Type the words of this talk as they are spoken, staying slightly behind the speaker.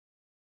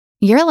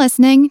You're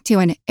listening to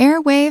an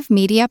Airwave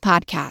Media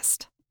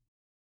Podcast.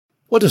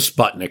 What does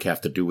Sputnik have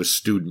to do with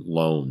student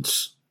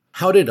loans?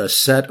 How did a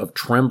set of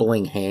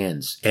trembling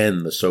hands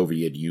end the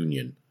Soviet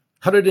Union?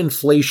 How did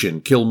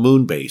inflation kill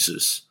moon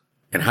bases?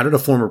 And how did a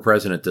former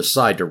president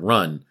decide to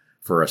run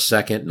for a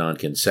second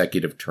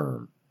non-consecutive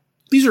term?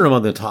 These are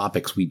among the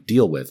topics we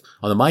deal with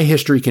on the My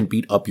History Can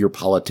Beat Up Your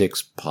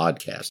Politics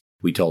podcast.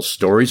 We tell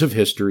stories of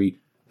history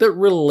that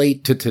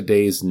relate to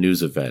today's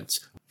news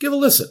events. Give a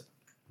listen.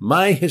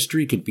 My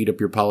History Can Beat Up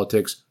Your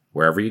Politics,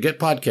 wherever you get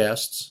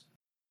podcasts.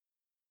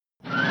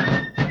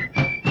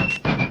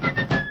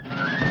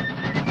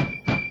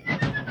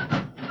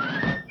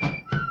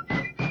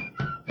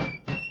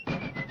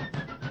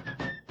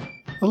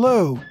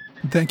 Hello,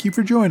 and thank you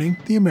for joining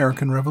the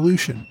American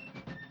Revolution.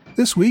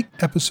 This week,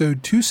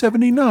 episode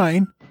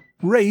 279,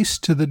 Race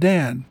to the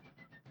Dan.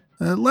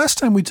 Last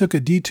time we took a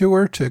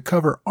detour to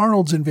cover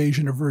Arnold's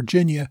invasion of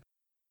Virginia,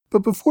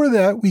 but before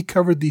that we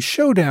covered the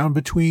showdown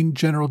between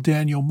General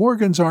Daniel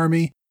Morgan's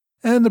army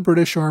and the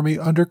British Army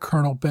under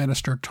Colonel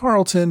Banastre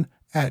Tarleton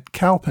at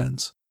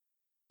Cowpens.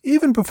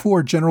 Even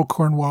before General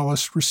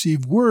Cornwallis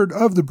received word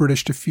of the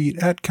British defeat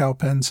at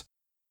Cowpens,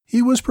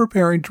 he was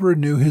preparing to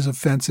renew his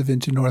offensive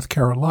into North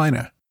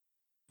Carolina.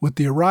 With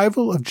the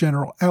arrival of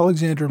General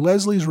Alexander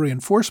Leslie's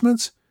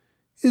reinforcements,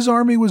 his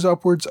army was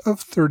upwards of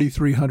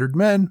 3,300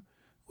 men,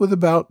 with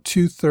about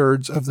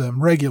two-thirds of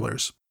them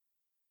regulars.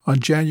 On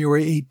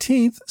January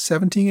 18,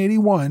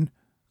 1781,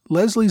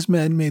 Leslie's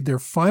men made their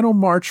final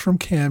march from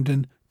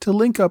Camden to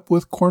link up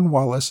with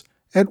Cornwallis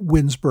at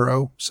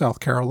Winnsboro, South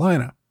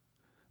Carolina.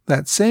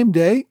 That same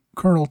day,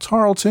 Colonel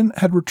Tarleton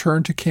had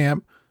returned to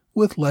camp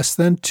with less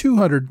than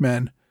 200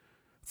 men,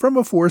 from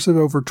a force of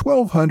over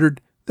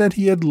 1,200 that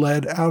he had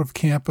led out of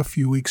camp a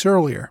few weeks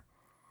earlier.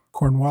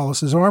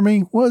 Cornwallis's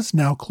army was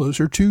now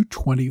closer to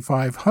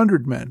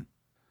 2,500 men.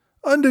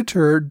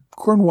 Undeterred,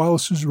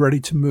 Cornwallis was ready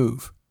to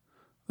move.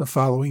 The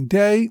following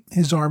day,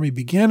 his army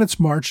began its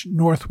march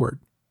northward.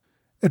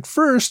 At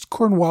first,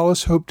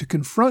 Cornwallis hoped to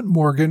confront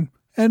Morgan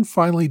and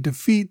finally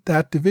defeat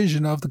that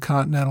division of the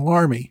Continental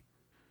Army.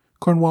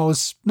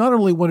 Cornwallis not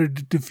only wanted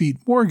to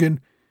defeat Morgan,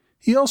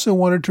 he also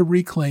wanted to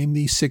reclaim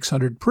the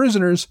 600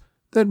 prisoners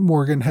that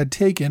Morgan had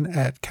taken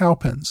at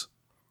Cowpens.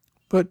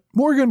 But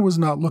Morgan was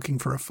not looking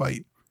for a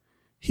fight.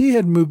 He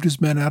had moved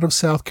his men out of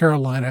South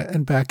Carolina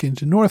and back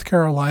into North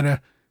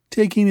Carolina,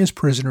 taking his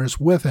prisoners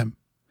with him.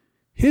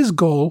 His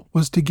goal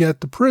was to get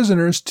the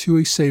prisoners to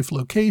a safe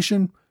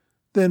location,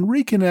 then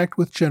reconnect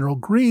with General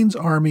Greene's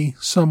army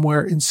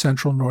somewhere in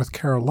central North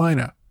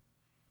Carolina.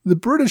 The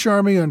British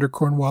Army under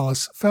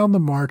Cornwallis found the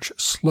march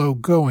slow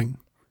going.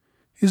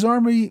 His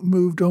army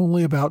moved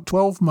only about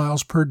 12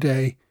 miles per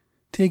day,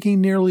 taking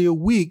nearly a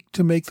week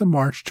to make the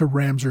march to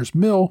Ramser's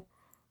Mill,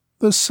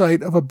 the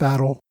site of a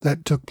battle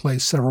that took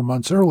place several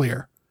months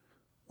earlier.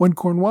 When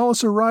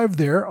Cornwallis arrived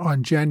there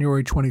on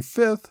January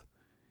 25th,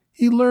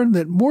 he learned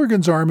that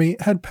Morgan's army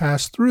had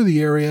passed through the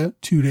area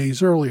 2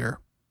 days earlier.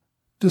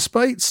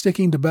 Despite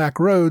sticking to back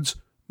roads,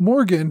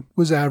 Morgan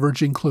was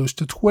averaging close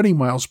to 20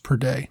 miles per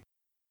day.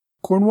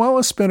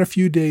 Cornwallis spent a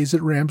few days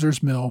at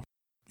Ramser's Mill.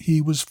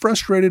 He was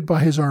frustrated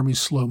by his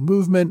army's slow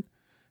movement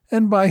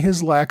and by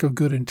his lack of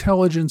good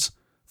intelligence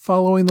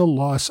following the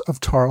loss of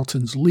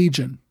Tarleton's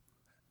legion.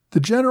 The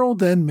general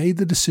then made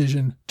the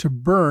decision to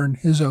burn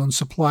his own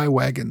supply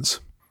wagons.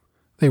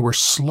 They were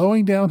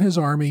slowing down his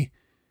army,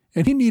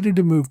 and he needed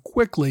to move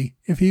quickly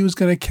if he was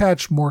going to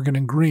catch Morgan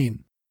and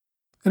Greene.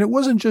 And it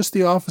wasn't just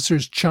the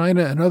officers'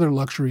 china and other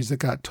luxuries that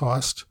got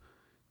tossed.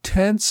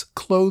 Tents,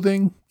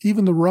 clothing,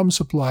 even the rum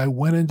supply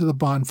went into the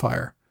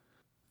bonfire.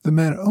 The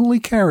men only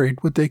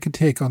carried what they could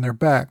take on their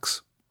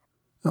backs.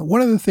 Now,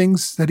 one of the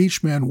things that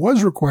each man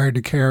was required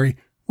to carry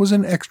was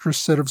an extra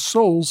set of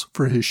soles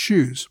for his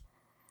shoes.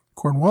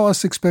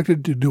 Cornwallis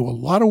expected to do a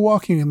lot of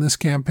walking in this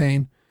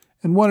campaign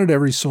and wanted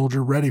every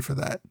soldier ready for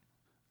that.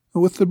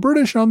 With the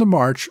British on the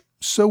march,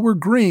 so were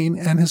Greene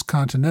and his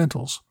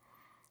Continentals.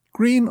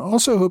 Greene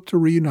also hoped to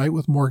reunite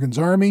with Morgan's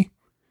army.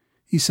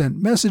 He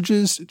sent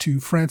messages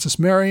to Francis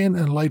Marion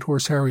and Light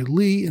Horse Harry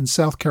Lee in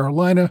South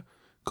Carolina,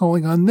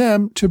 calling on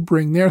them to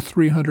bring their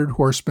 300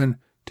 horsemen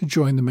to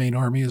join the main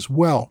army as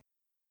well.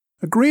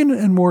 Greene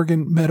and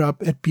Morgan met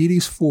up at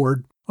Beatty's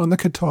Ford on the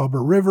Catawba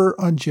River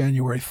on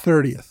January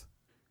 30th.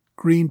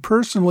 Greene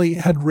personally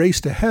had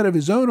raced ahead of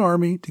his own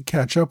army to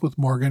catch up with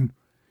Morgan.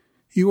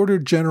 He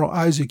ordered General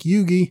Isaac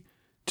Huger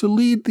to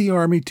lead the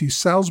army to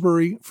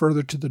Salisbury,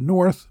 further to the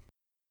north.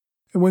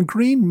 And when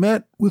Greene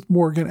met with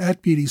Morgan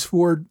at Beatty's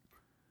Ford,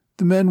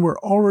 the men were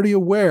already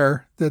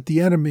aware that the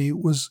enemy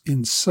was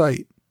in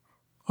sight.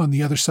 On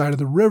the other side of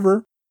the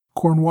river,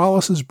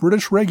 Cornwallis's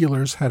British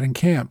regulars had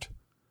encamped.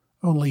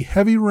 Only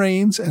heavy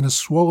rains and a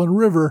swollen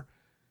river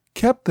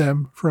kept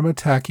them from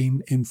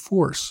attacking in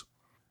force.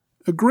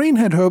 Greene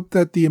had hoped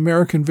that the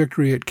American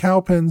victory at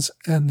Cowpens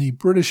and the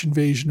British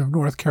invasion of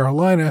North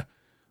Carolina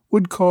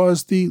would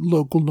cause the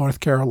local North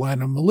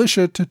Carolina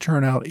militia to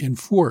turn out in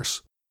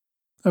force.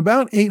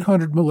 About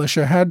 800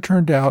 militia had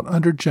turned out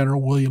under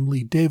General William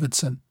Lee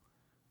Davidson.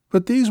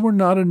 But these were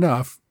not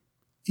enough.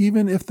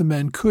 even if the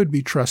men could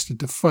be trusted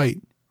to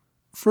fight.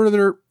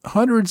 Further,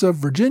 hundreds of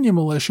Virginia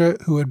militia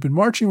who had been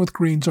marching with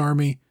Greene's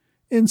army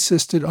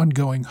insisted on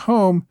going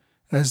home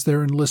as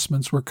their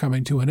enlistments were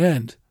coming to an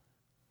end.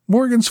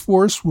 Morgan's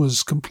force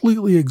was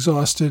completely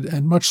exhausted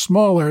and much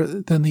smaller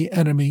than the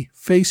enemy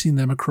facing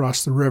them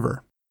across the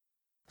river.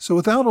 So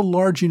without a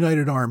large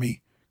united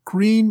army,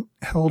 Greene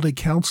held a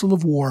council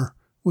of war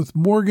with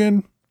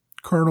Morgan,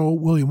 Colonel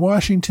William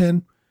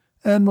Washington,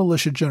 and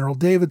Militia General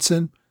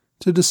Davidson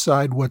to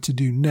decide what to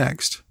do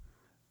next.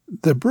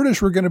 The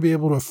British were going to be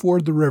able to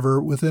ford the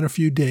river within a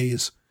few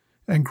days,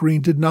 and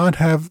Greene did not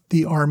have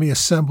the army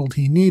assembled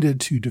he needed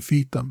to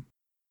defeat them.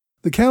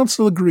 The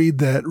council agreed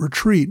that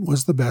retreat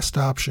was the best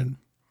option.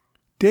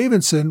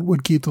 Davidson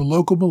would keep the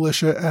local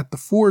militia at the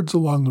fords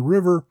along the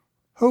river,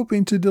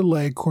 hoping to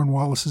delay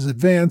Cornwallis's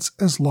advance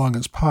as long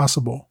as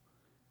possible.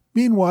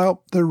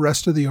 Meanwhile, the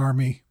rest of the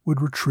army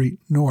would retreat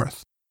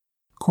north.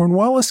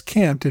 Cornwallis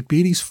camped at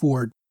Beatty's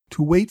Ford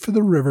to wait for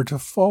the river to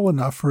fall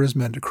enough for his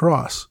men to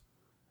cross.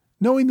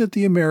 Knowing that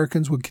the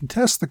Americans would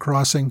contest the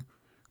crossing,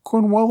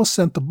 Cornwallis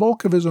sent the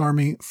bulk of his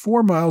army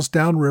 4 miles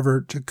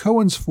downriver to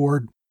Cohen's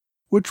Ford,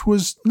 which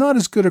was not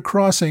as good a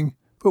crossing,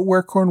 but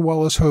where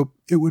Cornwallis hoped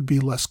it would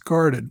be less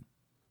guarded.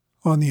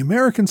 On the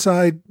American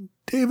side,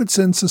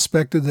 Davidson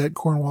suspected that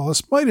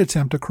Cornwallis might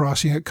attempt a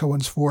crossing at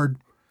Cohen's Ford,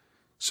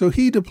 so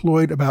he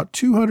deployed about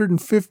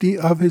 250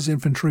 of his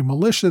infantry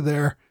militia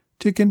there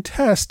to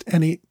contest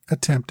any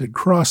attempted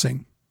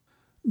crossing.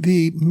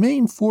 The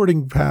main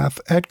fording path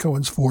at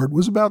Cohen's Ford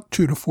was about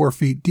 2 to 4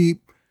 feet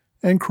deep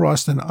and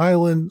crossed an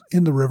island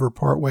in the river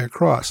partway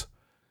across.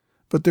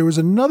 But there was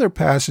another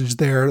passage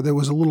there that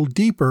was a little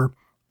deeper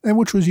and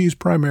which was used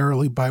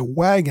primarily by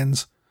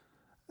wagons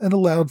and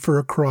allowed for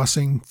a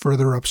crossing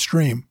further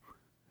upstream.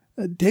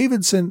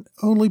 Davidson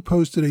only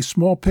posted a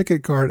small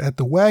picket guard at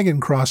the wagon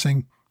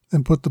crossing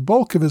and put the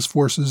bulk of his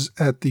forces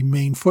at the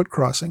main foot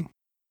crossing.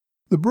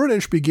 The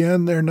British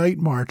began their night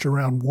march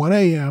around 1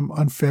 a.m.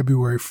 on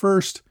February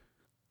 1st,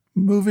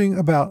 moving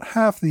about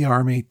half the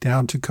army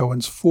down to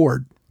Cohen's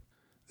Ford.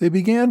 They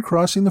began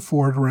crossing the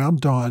ford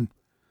around dawn.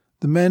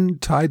 The men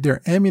tied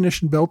their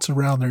ammunition belts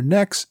around their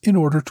necks in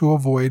order to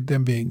avoid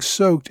them being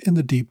soaked in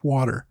the deep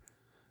water.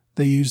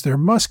 They used their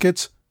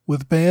muskets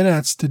with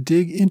bayonets to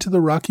dig into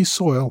the rocky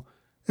soil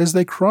as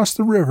they crossed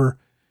the river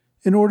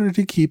in order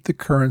to keep the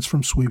currents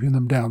from sweeping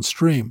them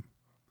downstream.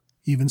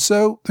 Even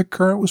so, the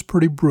current was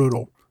pretty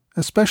brutal,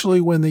 especially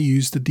when they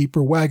used the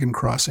deeper wagon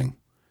crossing.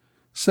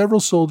 Several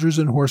soldiers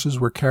and horses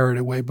were carried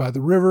away by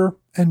the river,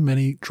 and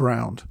many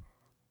drowned.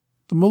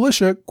 The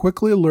militia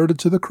quickly alerted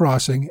to the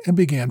crossing and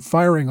began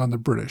firing on the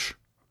British.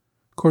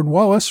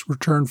 Cornwallis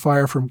returned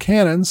fire from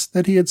cannons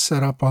that he had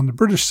set up on the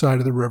British side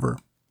of the river.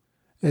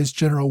 As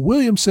General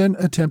Williamson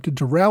attempted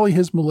to rally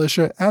his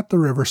militia at the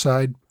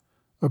riverside,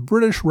 a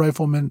British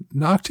rifleman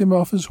knocked him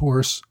off his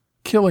horse,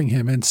 killing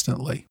him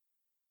instantly.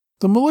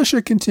 The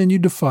militia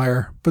continued to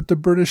fire, but the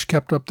British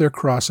kept up their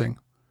crossing.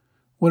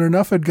 When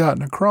enough had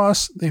gotten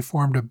across, they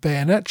formed a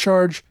bayonet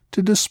charge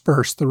to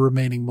disperse the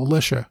remaining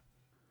militia.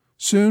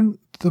 Soon,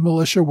 the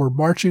militia were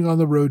marching on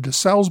the road to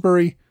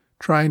Salisbury,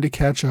 trying to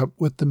catch up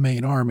with the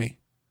main army.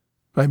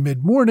 By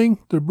mid-morning,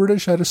 the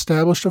British had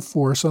established a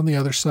force on the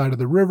other side of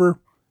the river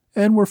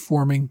and were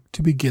forming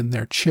to begin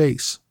their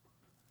chase.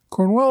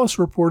 Cornwallis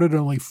reported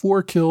only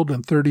 4 killed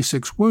and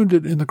 36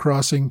 wounded in the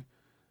crossing,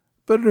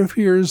 but it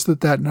appears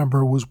that that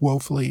number was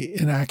woefully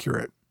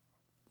inaccurate.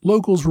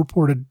 Locals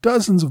reported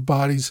dozens of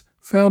bodies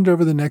found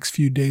over the next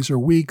few days or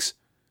weeks.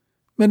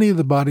 Many of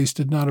the bodies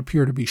did not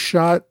appear to be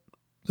shot.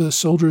 The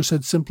soldiers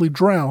had simply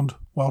drowned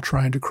while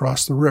trying to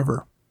cross the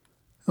river.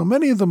 Now,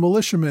 many of the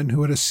militiamen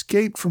who had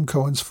escaped from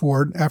Cohen's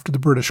Ford after the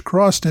British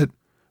crossed it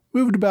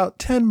moved about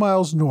 10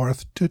 miles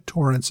north to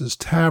Torrance's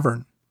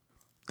Tavern.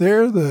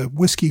 There, the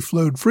whiskey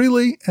flowed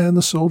freely, and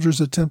the soldiers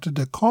attempted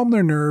to calm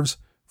their nerves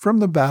from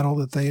the battle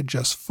that they had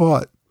just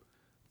fought.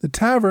 The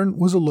tavern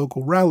was a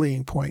local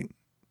rallying point,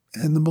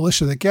 and the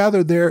militia that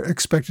gathered there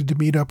expected to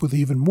meet up with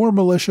even more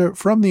militia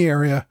from the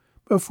area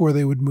before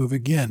they would move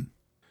again.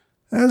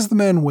 As the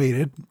men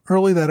waited,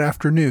 early that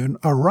afternoon,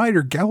 a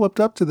rider galloped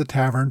up to the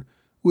tavern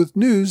with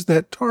news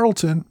that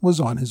Tarleton was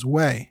on his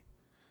way.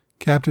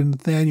 Captain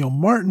Nathaniel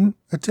Martin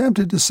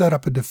attempted to set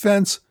up a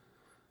defense,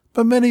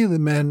 but many of the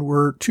men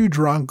were too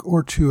drunk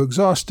or too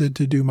exhausted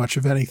to do much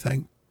of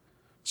anything.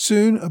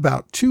 Soon,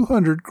 about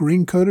 200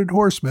 green-coated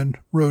horsemen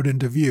rode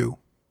into view.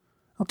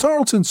 Now,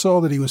 Tarleton saw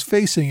that he was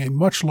facing a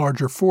much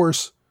larger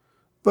force,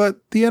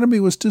 but the enemy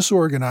was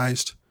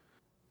disorganized.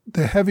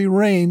 The heavy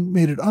rain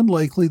made it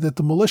unlikely that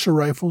the militia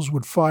rifles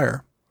would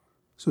fire.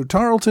 So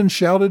Tarleton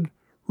shouted,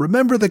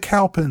 "Remember the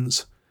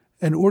Cowpens,"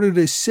 and ordered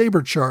a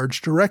saber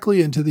charge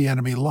directly into the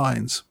enemy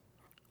lines.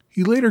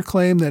 He later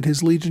claimed that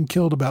his legion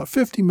killed about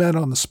 50 men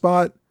on the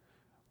spot,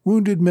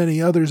 wounded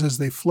many others as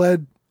they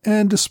fled,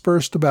 and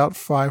dispersed about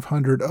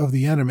 500 of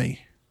the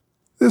enemy.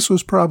 This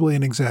was probably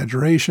an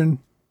exaggeration.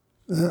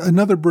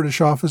 Another British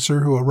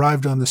officer who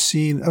arrived on the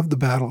scene of the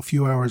battle a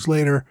few hours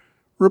later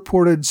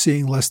reported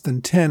seeing less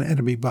than 10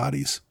 enemy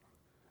bodies.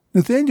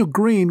 Nathaniel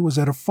Greene was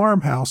at a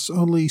farmhouse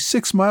only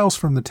 6 miles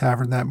from the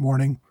tavern that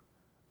morning.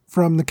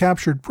 From the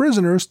captured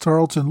prisoners,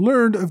 Tarleton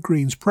learned of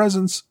Greene's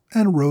presence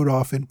and rode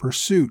off in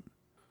pursuit.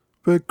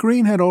 But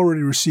Greene had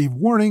already received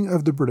warning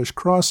of the British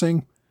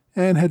crossing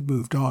and had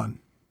moved on.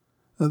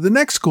 The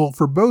next goal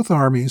for both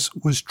armies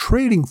was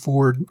trading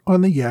ford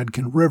on the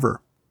Yadkin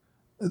River.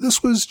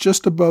 This was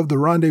just above the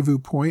rendezvous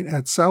point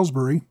at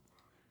Salisbury.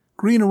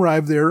 Greene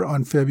arrived there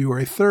on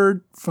February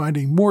 3rd,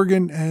 finding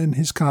Morgan and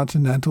his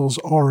Continentals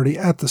already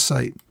at the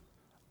site.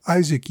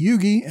 Isaac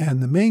Hugi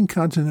and the main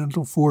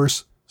Continental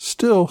force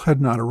still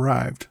had not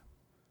arrived.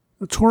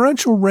 The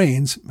torrential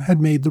rains had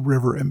made the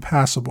river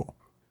impassable.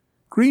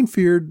 Greene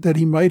feared that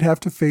he might have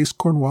to face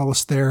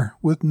Cornwallis there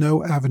with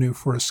no avenue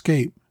for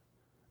escape.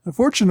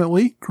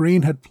 Fortunately,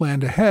 Greene had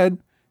planned ahead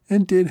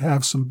and did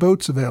have some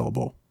boats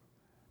available.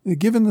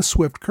 Given the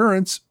swift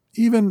currents,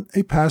 even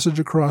a passage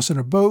across in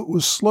a boat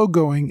was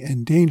slow-going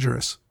and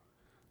dangerous.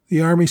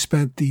 The army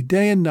spent the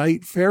day and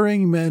night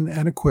ferrying men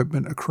and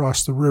equipment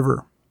across the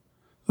river.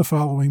 The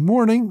following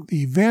morning,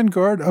 the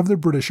vanguard of the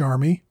British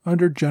Army,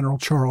 under General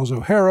Charles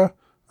O'Hara,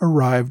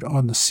 arrived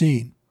on the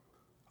scene.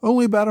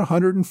 Only about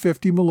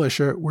 150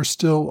 militia were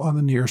still on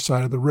the near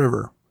side of the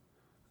river.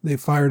 They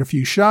fired a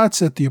few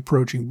shots at the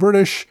approaching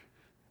British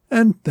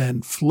and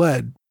then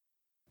fled.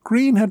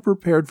 Greene had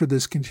prepared for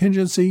this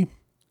contingency,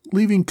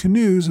 leaving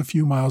canoes a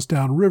few miles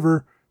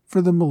downriver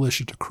for the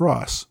militia to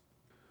cross.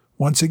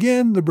 Once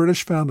again, the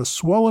British found a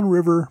swollen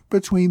river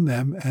between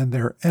them and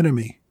their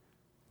enemy.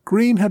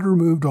 Greene had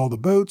removed all the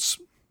boats.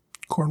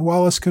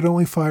 Cornwallis could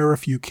only fire a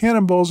few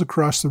cannonballs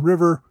across the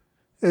river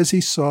as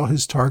he saw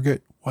his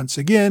target once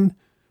again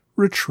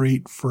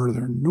retreat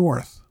further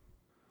north.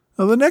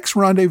 Now, the next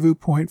rendezvous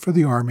point for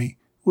the army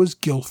was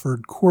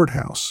Guilford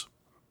Courthouse.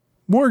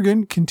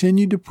 Morgan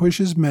continued to push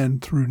his men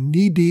through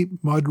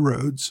knee-deep mud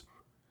roads.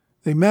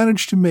 They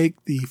managed to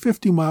make the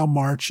 50-mile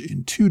march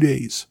in 2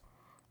 days.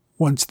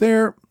 Once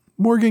there,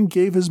 Morgan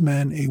gave his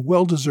men a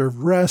well-deserved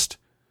rest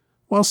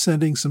while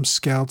sending some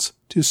scouts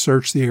to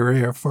search the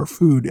area for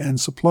food and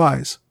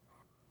supplies.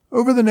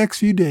 Over the next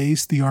few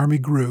days, the army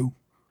grew.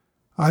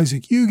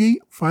 Isaac Hugi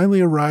finally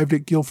arrived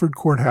at Guilford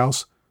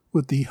Courthouse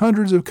with the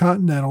hundreds of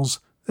Continentals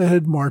that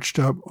had marched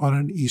up on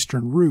an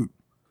eastern route.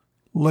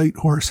 Light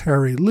Horse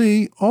Harry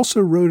Lee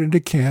also rode into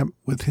camp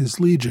with his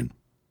legion.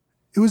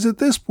 It was at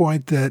this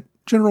point that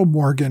General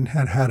Morgan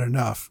had had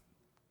enough.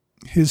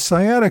 His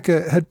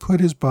sciatica had put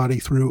his body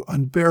through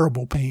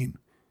unbearable pain.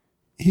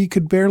 He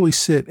could barely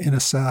sit in a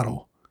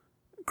saddle.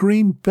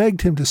 Greene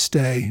begged him to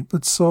stay,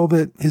 but saw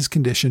that his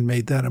condition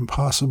made that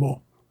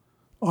impossible.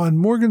 On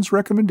Morgan's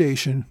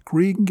recommendation,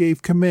 Greene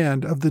gave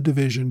command of the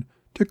division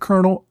to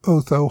Colonel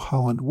Otho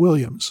Holland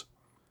Williams.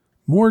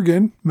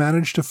 Morgan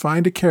managed to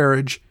find a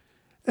carriage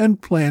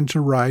and planned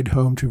to ride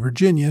home to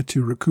Virginia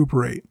to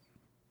recuperate.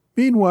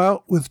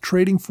 Meanwhile, with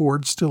trading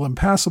fords still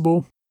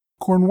impassable,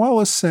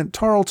 Cornwallis sent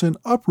Tarleton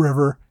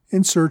upriver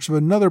in search of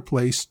another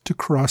place to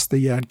cross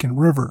the Yadkin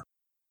River.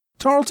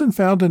 Tarleton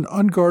found an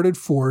unguarded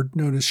ford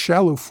known as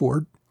Shallow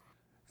Ford.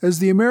 As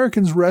the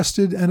Americans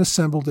rested and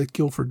assembled at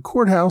Guilford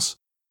Courthouse,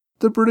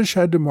 the British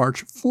had to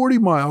march 40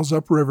 miles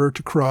upriver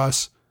to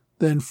cross,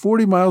 then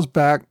 40 miles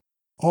back,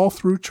 all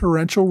through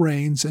torrential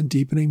rains and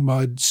deepening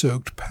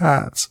mud-soaked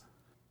paths.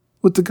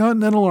 With the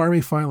Continental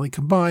Army finally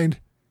combined,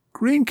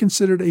 Greene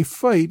considered a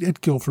fight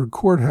at Guilford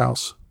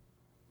Courthouse.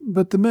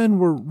 But the men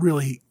were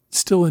really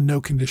still in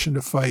no condition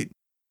to fight.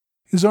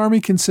 His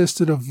army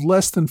consisted of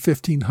less than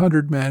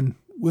 1,500 men,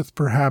 with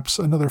perhaps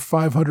another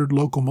 500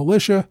 local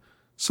militia,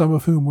 some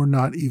of whom were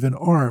not even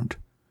armed.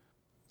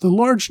 The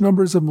large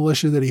numbers of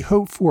militia that he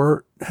hoped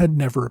for had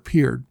never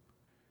appeared.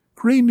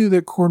 Greene knew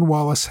that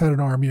Cornwallis had an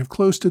army of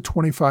close to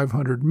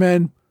 2,500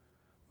 men,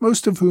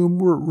 most of whom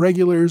were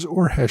regulars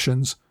or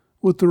Hessians,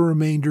 with the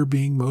remainder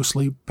being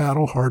mostly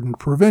battle-hardened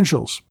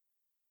provincials.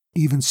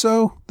 Even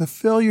so, the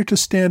failure to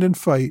stand and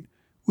fight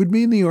would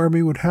mean the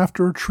army would have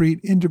to retreat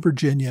into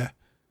Virginia.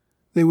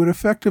 They would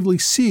effectively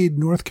cede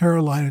North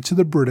Carolina to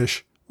the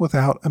British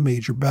without a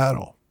major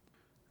battle.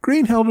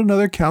 Greene held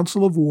another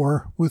council of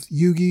war with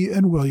Hugi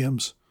and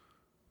Williams.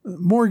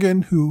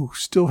 Morgan, who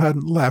still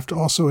hadn't left,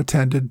 also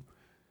attended,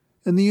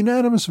 and the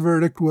unanimous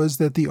verdict was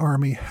that the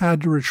army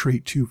had to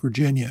retreat to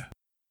Virginia.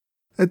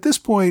 At this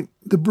point,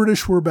 the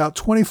British were about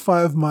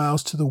 25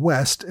 miles to the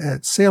west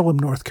at Salem,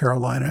 North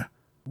Carolina,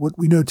 what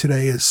we know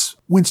today as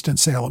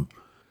Winston-Salem.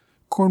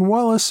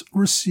 Cornwallis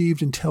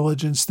received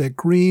intelligence that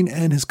Greene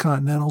and his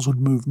Continentals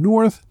would move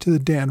north to the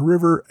Dan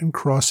River and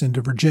cross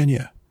into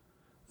Virginia.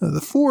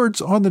 The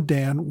fords on the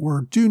Dan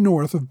were due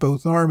north of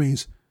both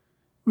armies,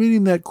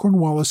 meaning that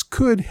Cornwallis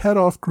could head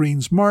off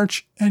Greene's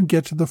march and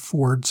get to the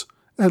fords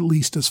at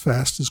least as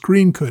fast as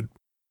Greene could.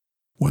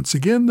 Once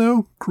again,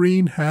 though,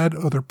 Greene had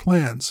other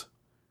plans.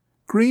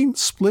 Greene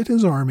split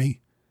his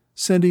army,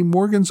 sending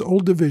Morgan's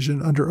old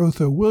division under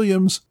Otho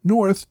Williams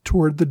north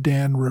toward the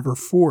Dan River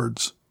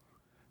fords.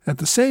 At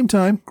the same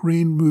time,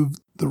 Greene moved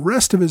the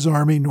rest of his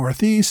army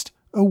northeast,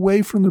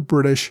 away from the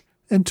British,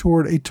 and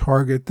toward a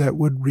target that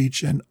would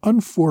reach an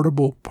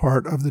unfordable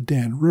part of the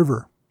Dan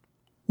River.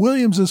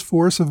 Williams's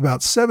force of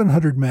about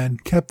 700 men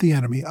kept the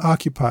enemy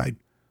occupied,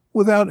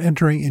 without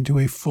entering into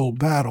a full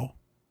battle.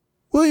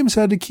 Williams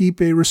had to keep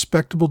a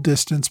respectable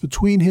distance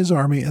between his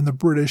army and the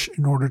British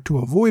in order to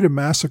avoid a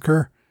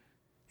massacre.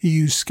 He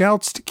used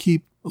scouts to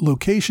keep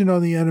location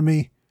on the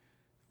enemy.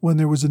 When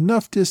there was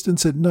enough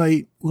distance at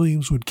night,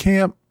 Williams would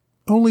camp,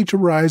 only to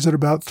rise at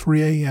about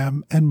 3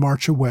 a.m. and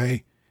march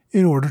away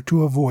in order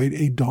to avoid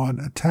a dawn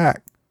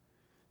attack.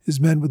 His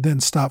men would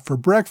then stop for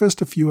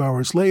breakfast a few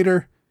hours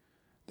later,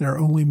 their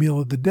only meal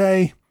of the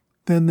day.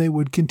 Then they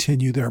would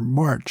continue their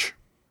march.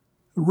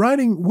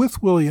 Riding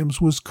with Williams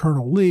was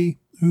Colonel Lee,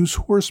 whose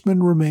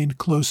horsemen remained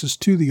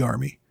closest to the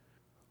army.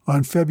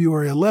 On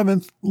February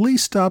 11th, Lee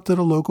stopped at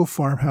a local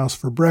farmhouse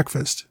for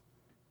breakfast.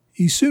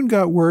 He soon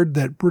got word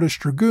that British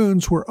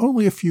dragoons were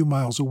only a few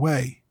miles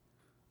away.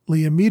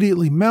 Lee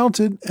immediately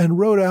mounted and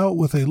rode out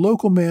with a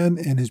local man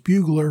and his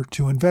bugler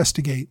to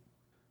investigate.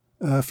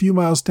 A few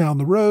miles down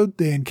the road,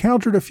 they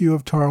encountered a few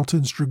of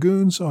Tarleton's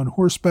dragoons on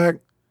horseback.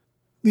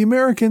 The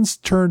Americans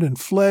turned and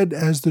fled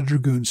as the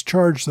dragoons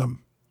charged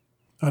them.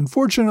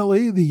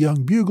 Unfortunately, the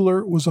young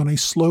bugler was on a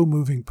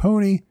slow-moving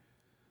pony.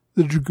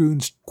 The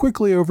dragoons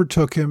quickly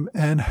overtook him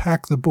and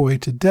hacked the boy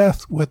to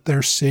death with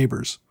their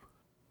sabers.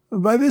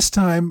 By this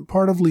time,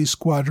 part of Lee's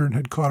squadron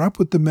had caught up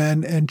with the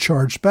men and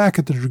charged back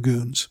at the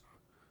dragoons.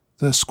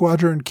 The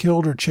squadron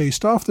killed or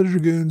chased off the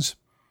dragoons,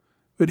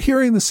 but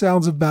hearing the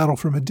sounds of battle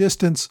from a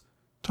distance,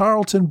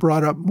 Tarleton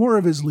brought up more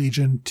of his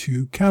legion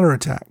to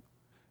counterattack.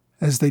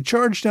 As they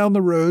charged down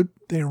the road,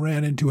 they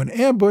ran into an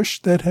ambush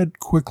that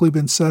had quickly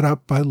been set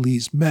up by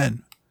Lee's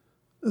men.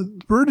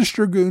 The British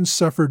dragoons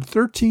suffered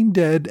 13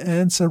 dead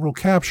and several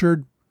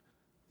captured.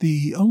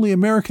 The only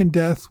American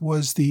death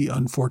was the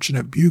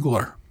unfortunate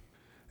bugler.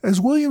 As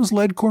Williams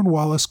led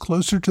Cornwallis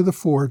closer to the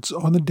fords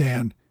on the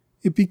Dan,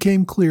 it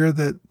became clear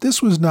that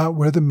this was not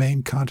where the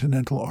main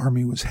Continental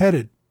Army was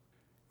headed.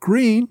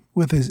 Greene,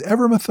 with his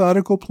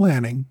ever-methodical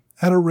planning,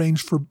 had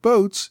arranged for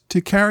boats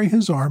to carry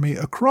his army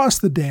across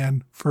the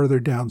Dan further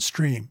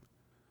downstream.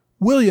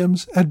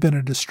 Williams had been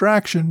a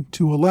distraction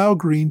to allow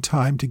Greene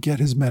time to get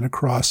his men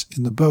across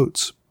in the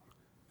boats.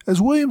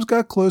 As Williams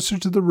got closer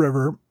to the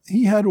river,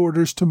 he had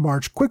orders to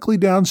march quickly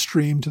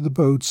downstream to the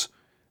boats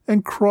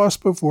and cross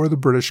before the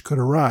British could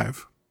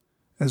arrive.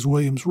 As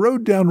Williams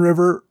rode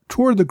downriver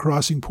toward the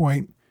crossing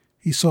point,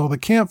 he saw the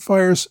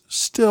campfires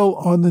still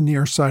on the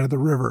near side of the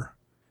river.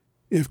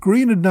 If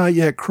Greene had not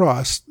yet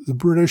crossed, the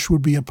British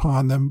would be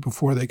upon them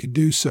before they could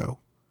do so.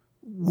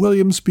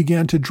 Williams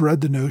began to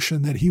dread the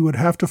notion that he would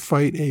have to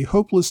fight a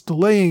hopeless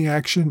delaying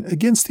action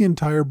against the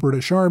entire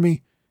British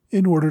army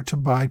in order to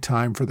buy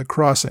time for the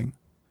crossing.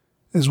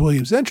 As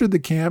Williams entered the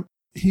camp,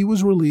 he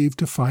was relieved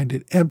to find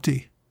it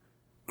empty.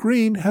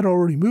 Greene had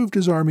already moved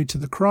his army to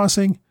the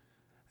crossing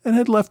and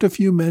had left a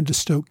few men to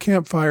stoke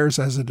campfires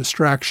as a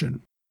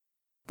distraction.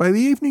 By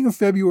the evening of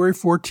February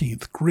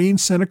 14th, Greene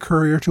sent a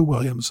courier to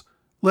Williams,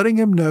 letting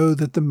him know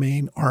that the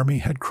main army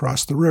had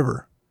crossed the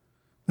river.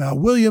 Now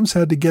Williams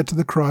had to get to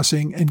the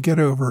crossing and get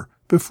over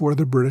before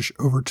the British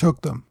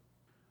overtook them.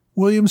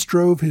 Williams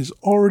drove his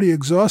already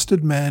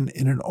exhausted men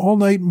in an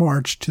all-night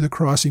march to the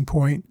crossing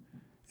point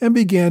and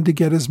began to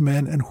get his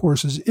men and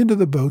horses into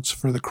the boats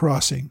for the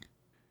crossing.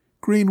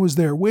 Greene was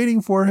there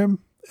waiting for him,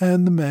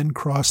 and the men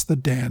crossed the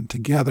Dan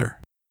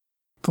together.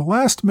 The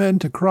last men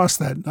to cross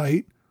that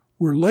night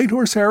were Light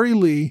Horse Harry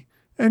Lee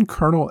and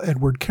Colonel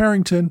Edward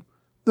Carrington,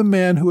 the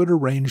man who had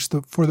arranged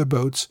for the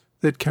boats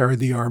that carried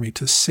the army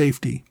to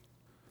safety.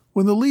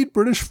 When the lead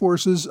British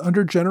forces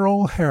under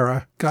General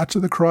O'Hara got to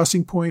the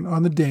crossing point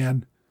on the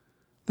Dan,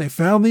 they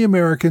found the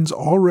Americans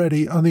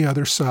already on the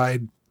other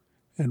side,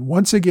 and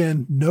once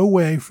again no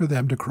way for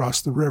them to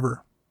cross the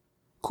river.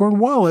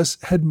 Cornwallis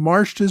had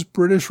marched his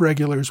British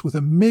regulars with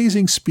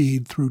amazing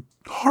speed through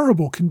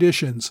horrible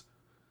conditions,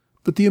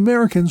 but the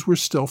Americans were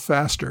still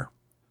faster.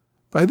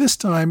 By this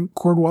time,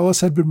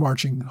 Cornwallis had been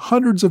marching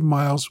hundreds of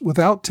miles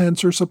without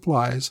tents or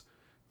supplies,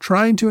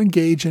 trying to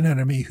engage an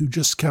enemy who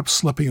just kept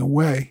slipping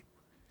away.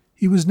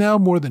 He was now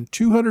more than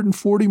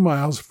 240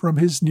 miles from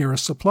his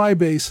nearest supply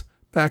base,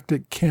 back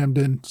at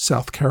Camden,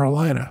 South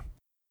Carolina.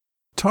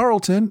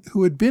 Tarleton,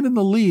 who had been in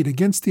the lead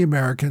against the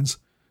Americans,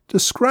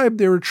 described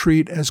their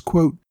retreat as,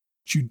 quote,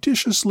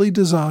 judiciously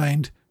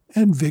designed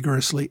and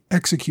vigorously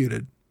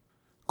executed.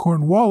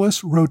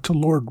 Cornwallis wrote to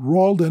Lord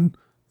Rawdon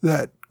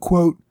that,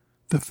 quote,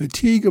 the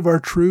fatigue of our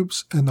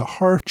troops and the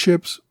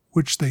hardships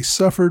which they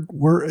suffered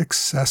were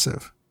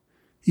excessive.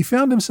 He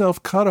found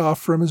himself cut off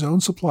from his own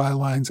supply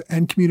lines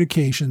and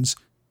communications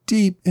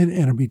deep in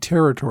enemy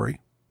territory.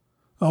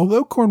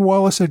 Although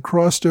Cornwallis had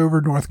crossed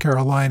over North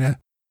Carolina,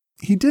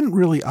 he didn't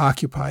really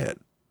occupy it.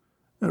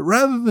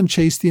 Rather than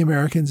chase the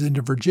Americans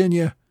into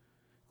Virginia,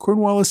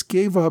 Cornwallis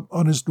gave up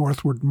on his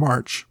northward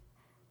march.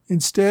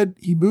 Instead,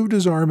 he moved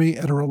his army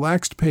at a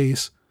relaxed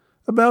pace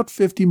about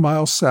 50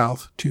 miles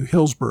south to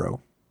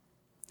Hillsborough.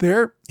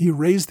 There, he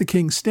raised the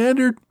King's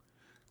standard,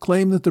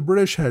 claimed that the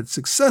British had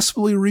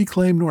successfully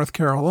reclaimed North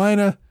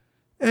Carolina,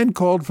 and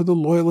called for the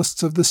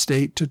loyalists of the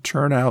state to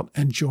turn out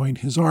and join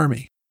his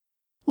army.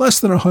 Less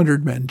than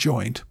 100 men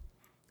joined.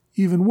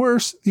 Even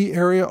worse, the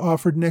area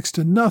offered next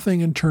to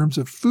nothing in terms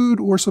of food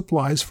or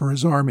supplies for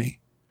his army.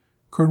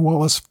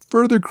 Cornwallis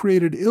further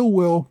created ill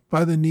will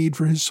by the need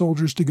for his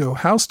soldiers to go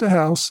house to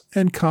house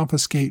and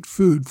confiscate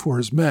food for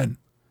his men.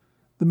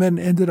 The men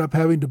ended up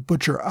having to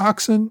butcher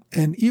oxen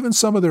and even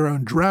some of their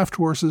own draft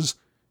horses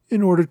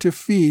in order to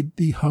feed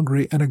the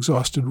hungry and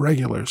exhausted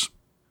regulars.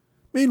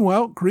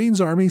 Meanwhile, Greene's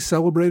army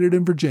celebrated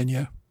in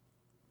Virginia.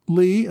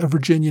 Lee, a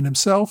Virginian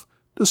himself,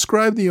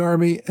 described the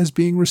army as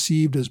being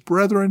received as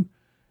brethren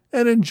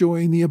and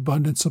enjoying the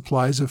abundant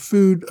supplies of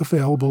food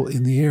available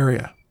in the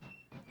area.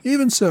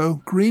 Even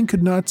so, Greene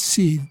could not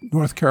cede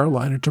North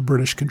Carolina to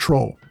British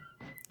control.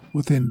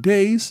 Within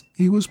days,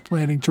 he was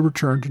planning to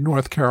return to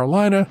North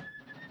Carolina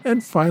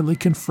and finally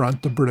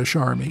confront the British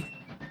Army.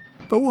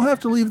 But we'll have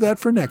to leave that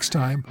for next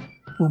time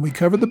when we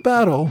cover the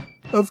Battle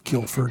of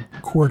Guilford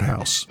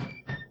Courthouse.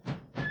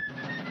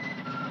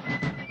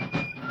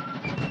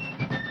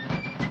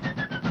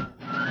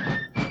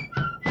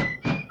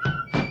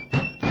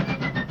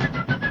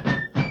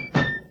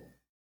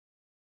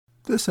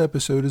 This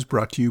episode is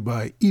brought to you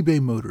by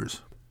eBay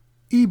Motors.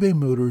 eBay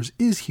Motors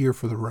is here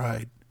for the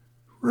ride.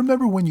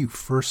 Remember when you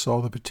first saw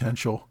the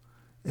potential,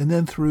 and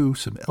then through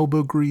some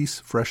elbow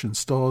grease, fresh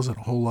installs, and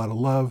a whole lot of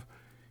love,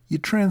 you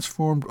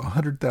transformed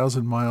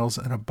 100,000 miles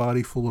and a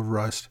body full of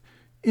rust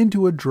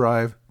into a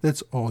drive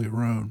that's all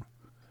your own.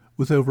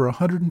 With over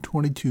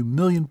 122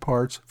 million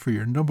parts for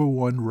your number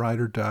one ride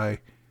or die,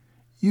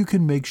 you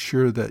can make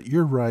sure that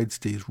your ride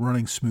stays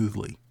running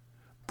smoothly.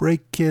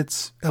 Brake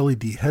kits,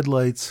 LED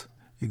headlights,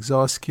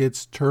 exhaust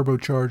kits,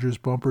 turbochargers,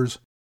 bumpers,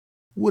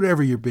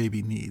 whatever your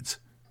baby needs,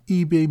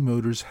 eBay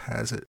Motors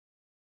has it.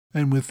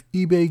 And with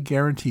eBay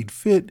Guaranteed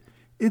Fit,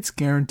 it's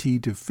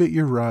guaranteed to fit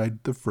your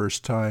ride the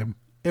first time,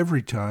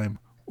 every time,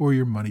 or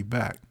your money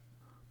back.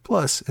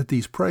 Plus, at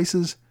these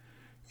prices,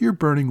 you're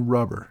burning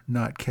rubber,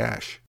 not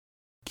cash.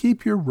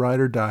 Keep your ride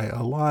or die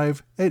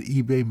alive at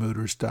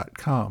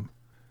ebaymotors.com.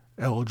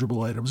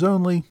 Eligible items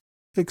only.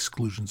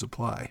 Exclusions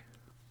apply.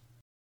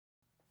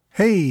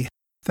 Hey!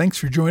 Thanks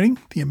for joining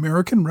the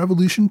American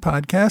Revolution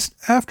Podcast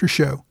After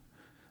Show.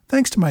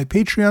 Thanks to my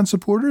Patreon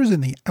supporters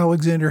in the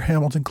Alexander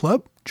Hamilton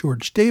Club,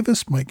 George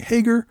Davis, Mike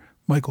Hager,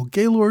 Michael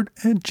Gaylord,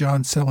 and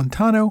John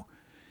Celentano,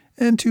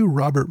 and to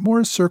Robert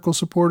Morris Circle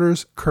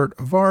supporters, Kurt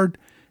Avard,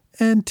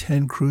 and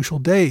 10 Crucial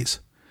Days,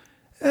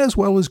 as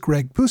well as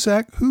Greg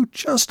Pusak, who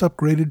just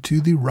upgraded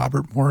to the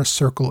Robert Morris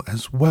Circle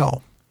as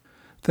well.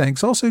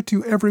 Thanks also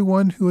to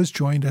everyone who has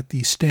joined at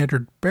the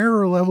standard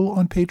bearer level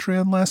on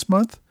Patreon last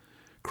month: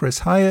 Chris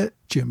Hyatt,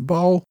 Jim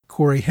Ball,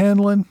 Corey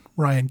Hanlon,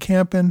 Ryan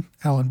Campen,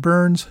 Alan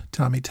Burns,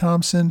 Tommy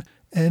Thompson,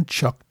 and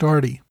Chuck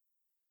Daugherty.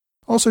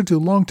 Also to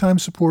longtime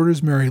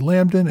supporters Mary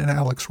Lambden and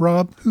Alex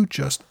Robb, who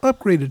just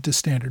upgraded to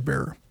standard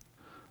bearer.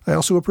 I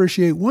also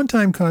appreciate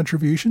one-time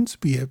contributions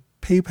via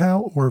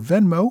PayPal or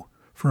Venmo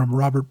from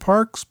Robert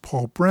Parks,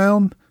 Paul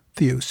Brown,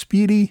 Theo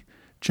Speedy,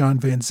 John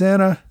Van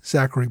Zanna,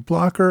 Zachary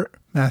Blocker,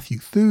 Matthew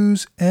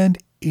Thews, and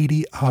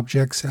 80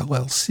 Objects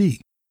LLC.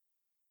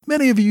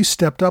 Many of you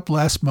stepped up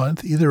last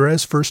month either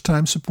as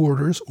first-time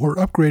supporters or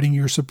upgrading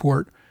your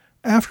support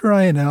after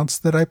I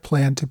announced that I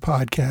plan to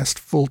podcast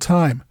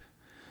full-time.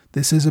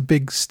 This is a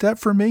big step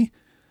for me,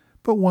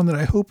 but one that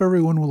I hope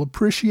everyone will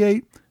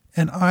appreciate,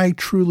 and I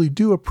truly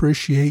do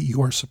appreciate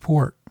your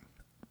support.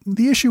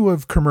 The issue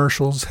of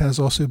commercials has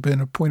also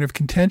been a point of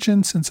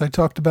contention since I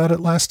talked about it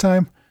last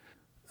time.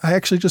 I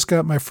actually just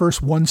got my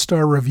first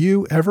 1-star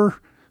review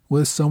ever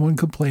with someone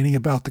complaining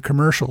about the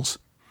commercials.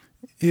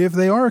 If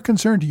they are a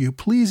concern to you,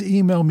 please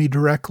email me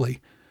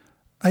directly.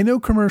 I know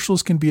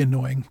commercials can be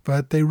annoying,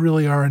 but they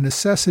really are a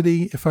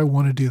necessity if I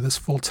want to do this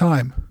full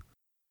time.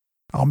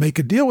 I'll make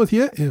a deal with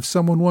you. If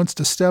someone wants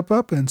to step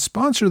up and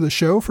sponsor the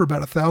show for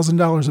about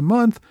 $1,000 a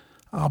month,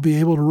 I'll be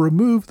able to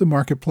remove the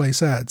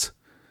marketplace ads.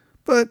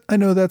 But I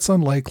know that's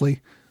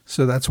unlikely,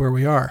 so that's where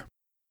we are.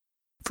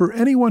 For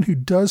anyone who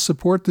does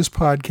support this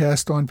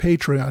podcast on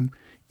Patreon,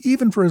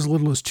 even for as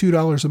little as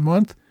 $2 a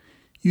month,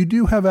 you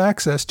do have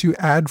access to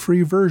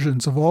ad-free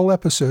versions of all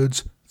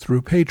episodes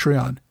through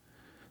Patreon.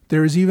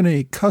 There is even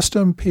a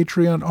custom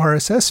Patreon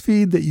RSS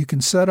feed that you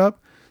can set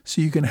up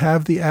so you can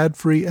have the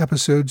ad-free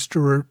episodes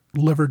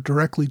delivered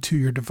directly to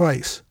your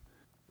device.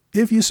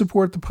 If you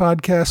support the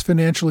podcast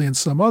financially in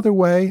some other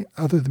way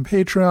other than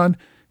Patreon,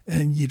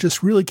 and you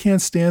just really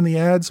can't stand the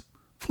ads,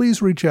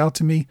 please reach out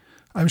to me.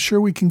 I'm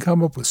sure we can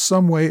come up with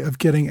some way of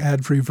getting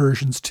ad-free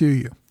versions to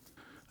you.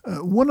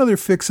 One other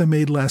fix I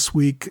made last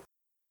week.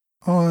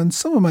 On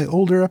some of my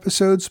older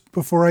episodes,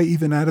 before I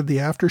even added the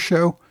after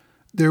show,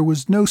 there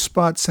was no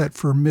spot set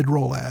for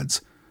mid-roll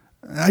ads.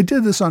 I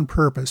did this on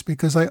purpose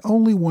because I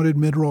only wanted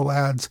mid-roll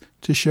ads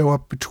to show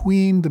up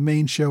between the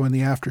main show and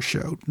the after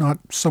show, not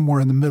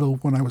somewhere in the middle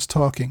when I was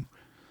talking.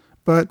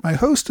 But my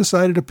host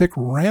decided to pick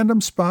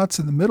random spots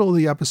in the middle of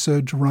the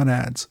episode to run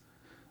ads.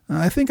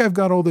 I think I've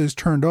got all those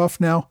turned off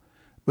now,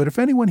 but if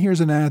anyone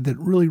hears an ad that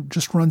really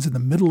just runs in the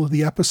middle of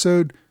the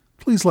episode,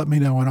 please let me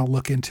know and I'll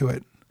look into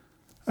it.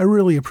 I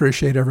really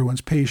appreciate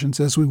everyone's patience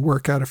as we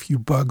work out a few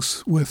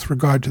bugs with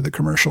regard to the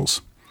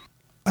commercials.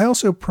 I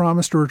also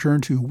promised to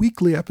return to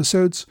weekly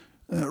episodes.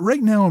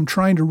 Right now I'm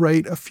trying to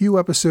write a few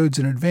episodes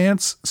in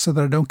advance so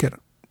that I don't get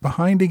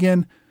behind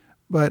again,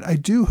 but I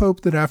do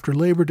hope that after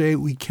Labor Day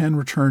we can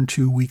return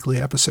to weekly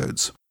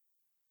episodes.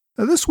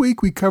 This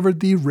week we covered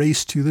the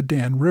Race to the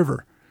Dan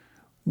River,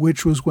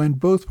 which was when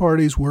both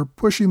parties were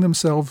pushing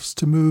themselves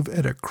to move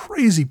at a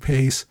crazy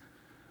pace,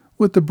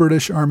 with the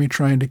British Army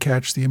trying to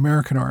catch the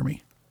American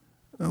Army.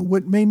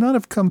 What may not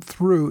have come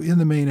through in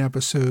the main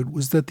episode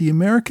was that the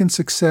American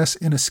success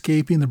in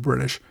escaping the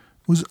British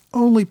was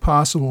only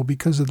possible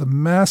because of the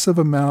massive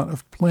amount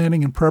of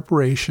planning and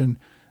preparation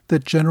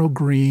that General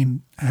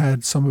Greene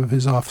had some of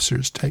his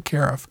officers take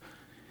care of.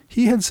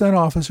 He had sent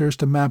officers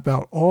to map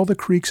out all the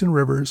creeks and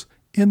rivers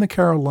in the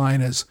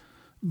Carolinas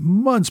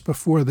months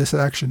before this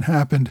action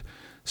happened,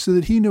 so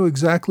that he knew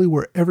exactly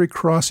where every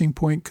crossing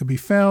point could be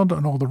found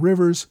on all the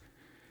rivers,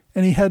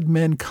 and he had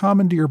men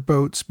commandeer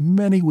boats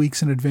many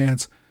weeks in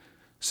advance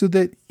so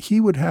that he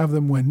would have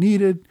them when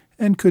needed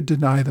and could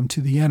deny them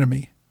to the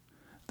enemy.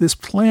 This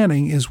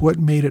planning is what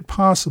made it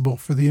possible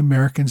for the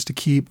Americans to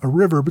keep a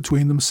river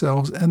between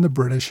themselves and the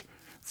British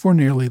for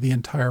nearly the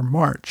entire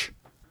march.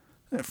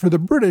 For the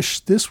British,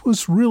 this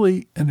was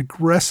really an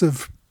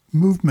aggressive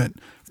movement,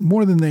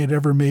 more than they had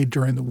ever made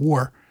during the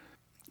war.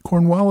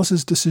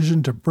 Cornwallis's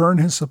decision to burn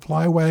his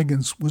supply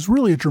wagons was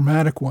really a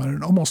dramatic one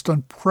and almost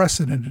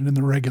unprecedented in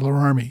the regular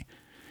army.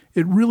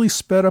 It really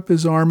sped up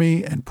his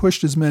army and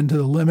pushed his men to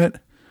the limit,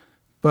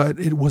 but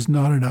it was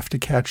not enough to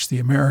catch the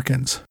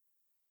Americans.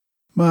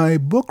 My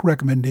book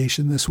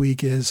recommendation this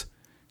week is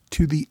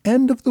To the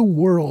End of the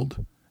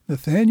World,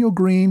 Nathaniel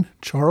Greene,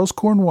 Charles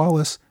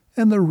Cornwallis,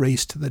 and the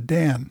Race to the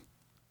Dan,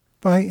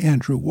 by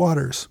Andrew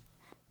Waters.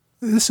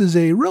 This is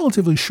a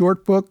relatively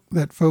short book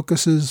that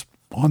focuses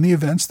on the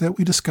events that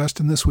we discussed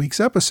in this week's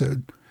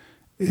episode.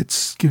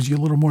 It gives you a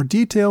little more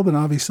detail than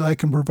obviously I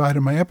can provide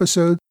in my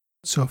episode,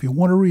 so if you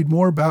want to read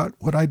more about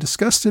what I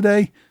discussed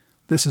today,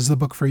 this is the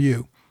book for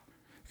you.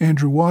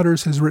 Andrew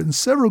Waters has written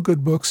several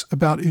good books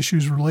about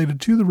issues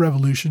related to the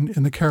Revolution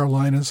in the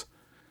Carolinas,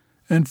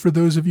 and for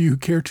those of you who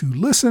care to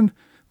listen,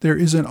 there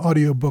is an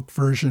audiobook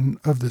version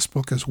of this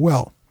book as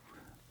well.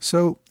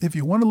 So if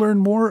you want to learn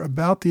more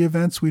about the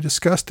events we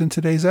discussed in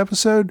today's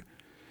episode,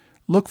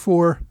 look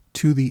for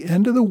To the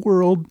End of the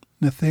World,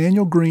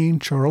 Nathaniel Greene,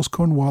 Charles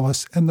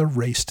Cornwallis, and the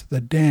Race to the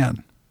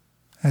Dan.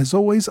 As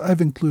always, I've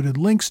included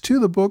links to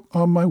the book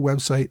on my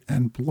website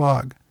and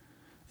blog.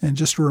 And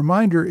just a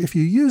reminder, if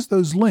you use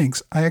those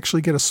links, I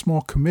actually get a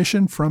small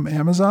commission from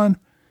Amazon.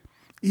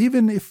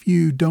 Even if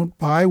you don't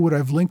buy what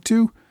I've linked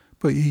to,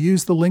 but you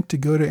use the link to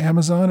go to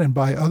Amazon and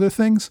buy other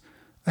things,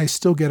 I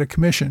still get a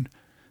commission.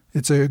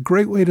 It's a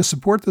great way to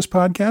support this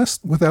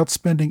podcast without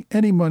spending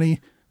any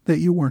money that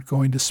you weren't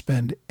going to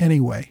spend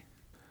anyway.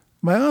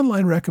 My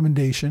online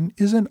recommendation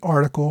is an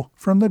article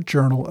from the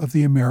Journal of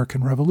the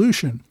American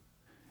Revolution.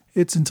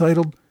 It's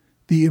entitled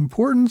The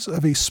Importance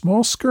of a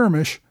Small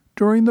Skirmish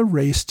During the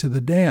Race to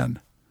the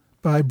Dan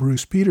by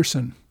Bruce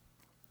Peterson.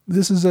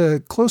 This is a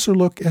closer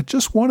look at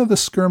just one of the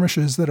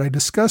skirmishes that I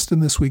discussed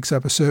in this week's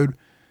episode,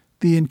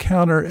 the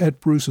encounter at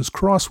Bruce's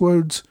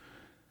Crossroads.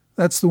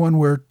 That's the one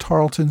where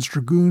Tarleton's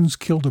dragoons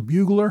killed a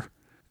bugler.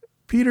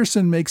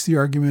 Peterson makes the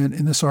argument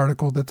in this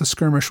article that the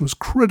skirmish was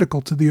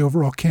critical to the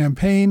overall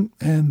campaign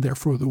and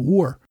therefore the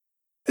war.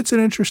 It's an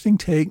interesting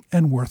take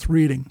and worth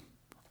reading.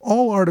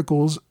 All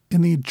articles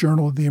in the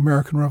Journal of the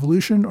American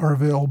Revolution are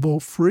available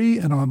free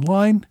and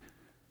online.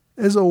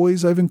 As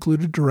always, I've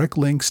included direct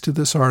links to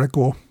this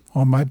article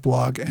on my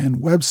blog and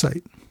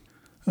website.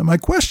 My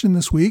question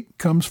this week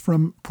comes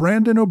from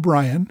Brandon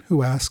O'Brien,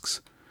 who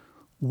asks,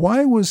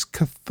 why was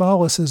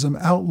Catholicism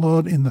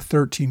outlawed in the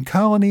 13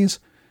 colonies,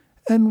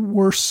 and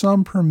were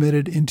some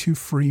permitted into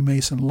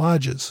Freemason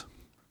lodges?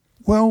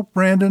 Well,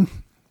 Brandon,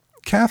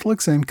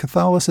 Catholics and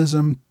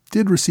Catholicism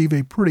did receive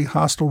a pretty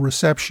hostile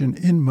reception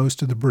in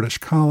most of the British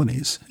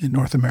colonies in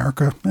North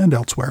America and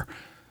elsewhere.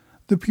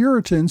 The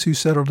Puritans who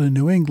settled in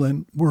New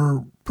England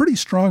were pretty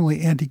strongly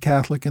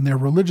anti-Catholic in their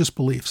religious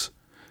beliefs.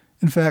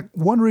 In fact,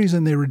 one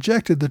reason they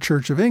rejected the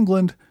Church of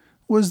England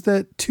was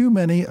that too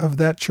many of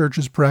that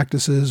church's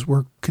practices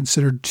were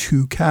considered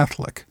too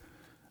Catholic.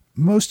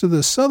 Most of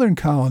the southern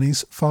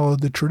colonies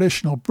followed the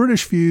traditional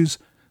British views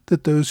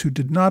that those who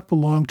did not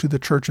belong to the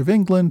Church of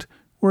England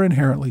were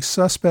inherently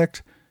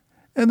suspect,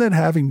 and that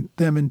having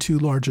them in too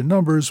large a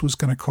numbers was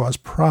going to cause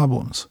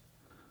problems.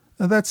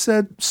 Now, that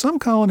said, some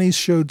colonies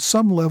showed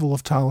some level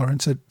of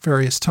tolerance at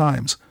various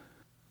times.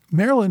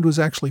 Maryland was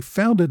actually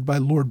founded by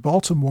Lord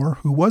Baltimore,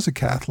 who was a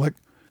Catholic.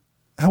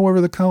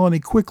 However, the colony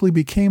quickly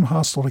became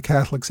hostile to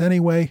Catholics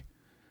anyway,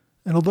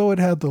 and although it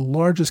had the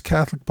largest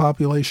Catholic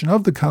population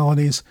of the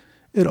colonies,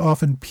 it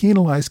often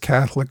penalized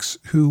Catholics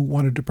who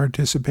wanted to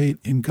participate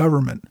in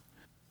government.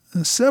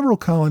 Several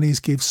colonies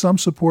gave some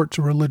support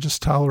to religious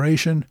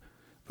toleration,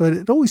 but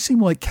it always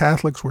seemed like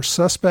Catholics were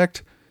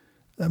suspect.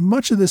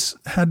 Much of this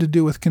had to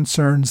do with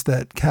concerns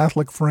that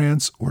Catholic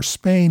France or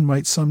Spain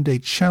might someday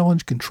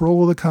challenge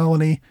control of the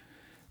colony,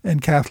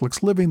 and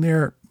Catholics living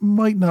there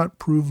might not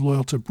prove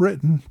loyal to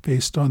Britain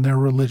based on their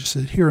religious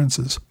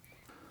adherences.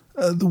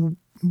 The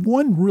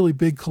One really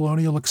big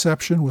colonial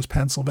exception was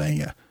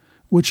Pennsylvania,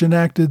 which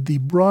enacted the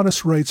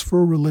broadest rights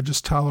for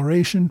religious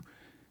toleration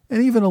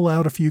and even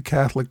allowed a few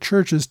Catholic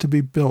churches to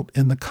be built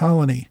in the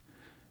colony.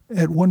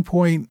 At one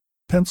point,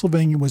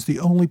 Pennsylvania was the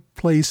only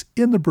place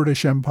in the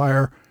British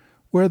Empire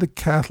where the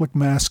Catholic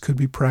Mass could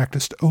be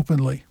practiced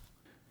openly.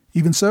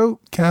 Even so,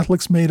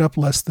 Catholics made up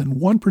less than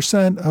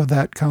 1% of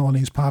that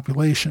colony's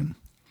population.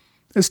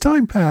 As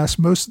time passed,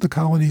 most of the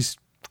colonies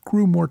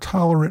grew more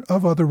tolerant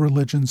of other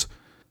religions,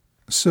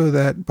 so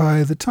that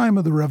by the time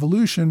of the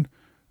Revolution,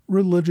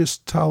 religious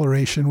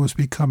toleration was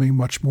becoming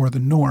much more the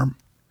norm.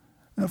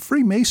 Now,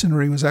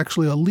 Freemasonry was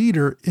actually a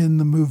leader in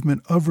the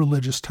movement of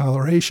religious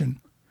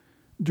toleration.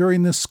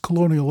 During this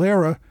colonial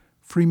era,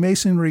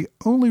 Freemasonry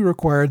only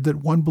required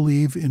that one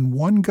believe in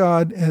one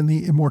God and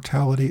the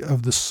immortality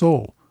of the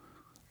soul.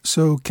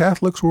 So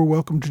Catholics were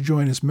welcome to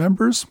join as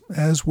members,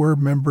 as were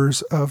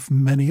members of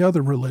many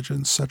other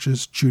religions, such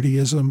as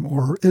Judaism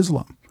or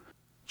Islam.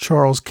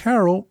 Charles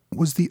Carroll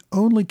was the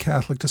only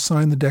Catholic to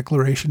sign the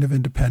Declaration of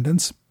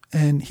Independence,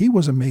 and he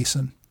was a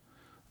Mason.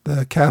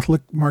 The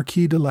Catholic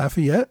Marquis de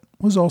Lafayette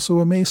was also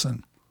a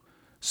Mason.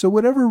 So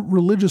whatever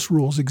religious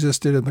rules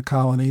existed in the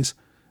colonies,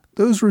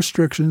 those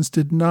restrictions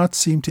did not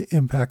seem to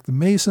impact the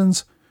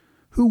Masons,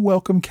 who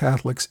welcomed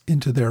Catholics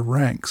into their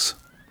ranks.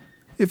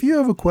 If you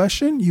have a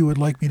question you would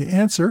like me to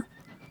answer,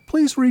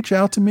 please reach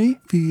out to me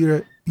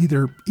via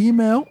either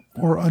email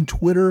or on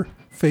Twitter,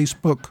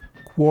 Facebook,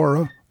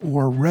 Quora,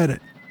 or Reddit.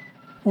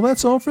 Well,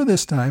 that's all for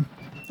this time.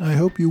 I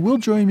hope you will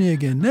join me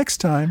again next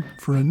time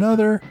for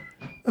another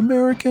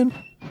American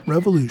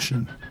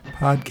Revolution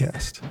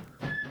podcast.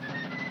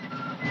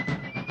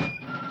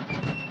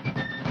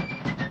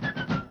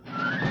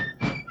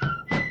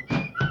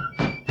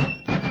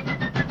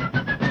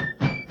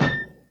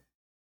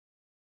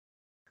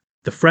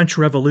 The French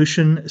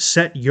Revolution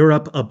set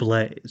Europe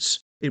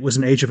ablaze. It was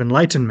an age of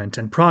enlightenment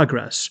and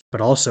progress,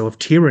 but also of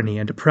tyranny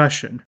and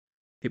oppression.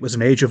 It was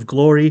an age of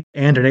glory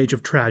and an age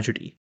of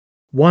tragedy.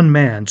 One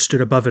man stood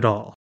above it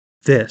all.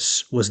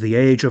 This was the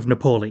Age of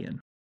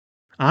Napoleon.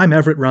 I'm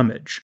Everett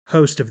Rummage,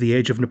 host of the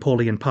Age of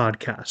Napoleon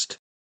podcast.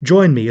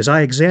 Join me as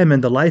I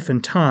examine the life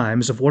and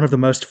times of one of the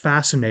most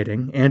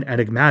fascinating and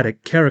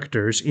enigmatic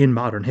characters in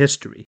modern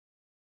history.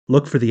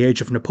 Look for the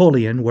Age of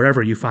Napoleon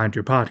wherever you find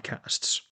your podcasts.